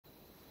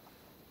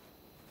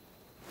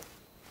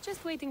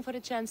just waiting for a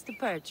chance to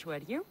perch, were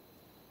you?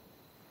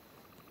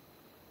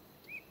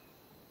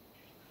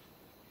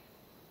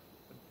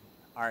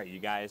 All right, you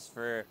guys,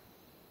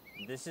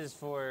 this is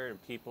for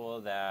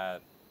people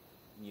that,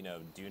 you know,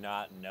 do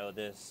not know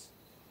this,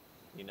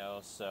 you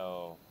know,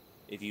 so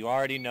if you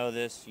already know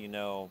this, you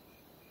know,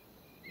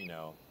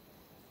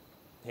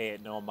 pay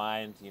it no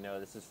mind, you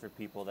know, this is for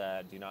people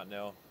that do not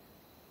know.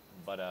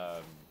 But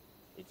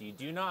if you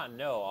do not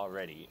know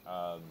already,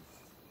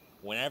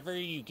 whenever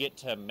you get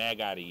to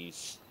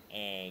Megadis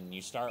and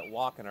you start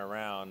walking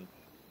around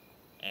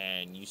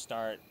and you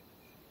start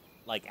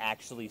like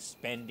actually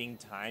spending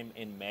time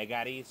in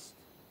Megadis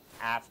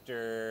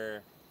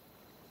after,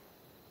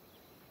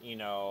 you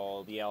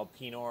know, the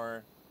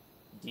Elpinor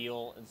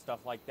deal and stuff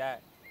like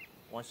that.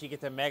 Once you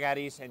get to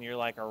Megadis and you're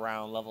like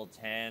around level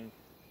 10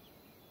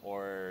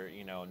 or,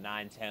 you know,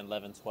 9, 10,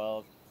 11,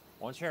 12,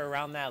 once you're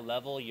around that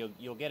level,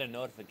 you'll get a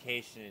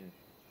notification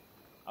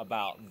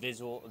about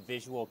visual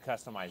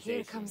customization.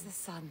 Here comes the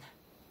sun.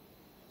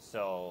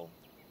 So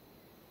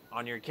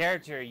on your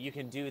character, you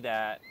can do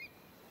that.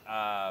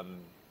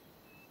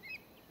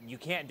 You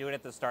can't do it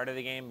at the start of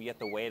the game. You have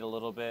to wait a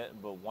little bit,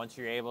 but once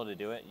you're able to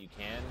do it, you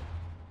can.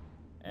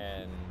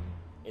 And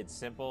it's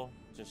simple.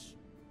 Just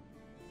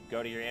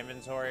go to your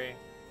inventory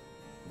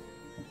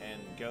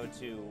and go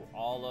to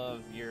all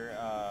of your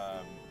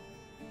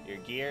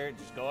gear.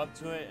 Just go up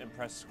to it and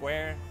press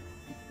square,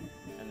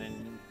 and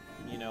then,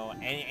 you know,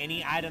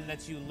 any item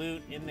that you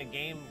loot in the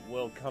game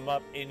will come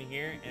up in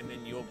here, and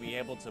then you'll be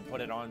able to put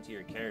it onto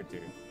your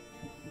character.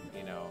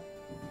 You know.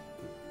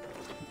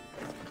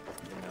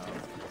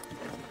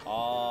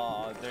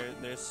 Oh,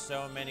 there's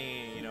so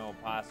many, you know,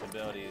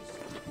 possibilities.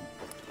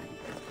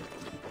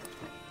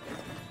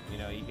 You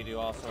know, you could do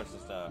all sorts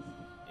of stuff,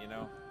 you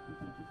know?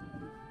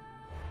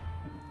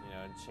 You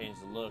know, change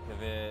the look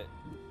of it.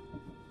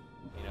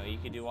 You know, you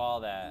could do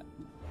all that.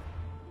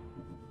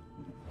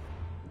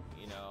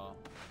 You know,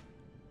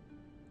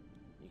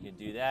 you could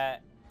do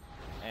that.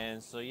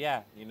 And so,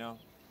 yeah, you know,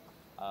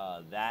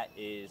 that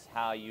is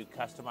how you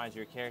customize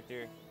your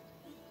character.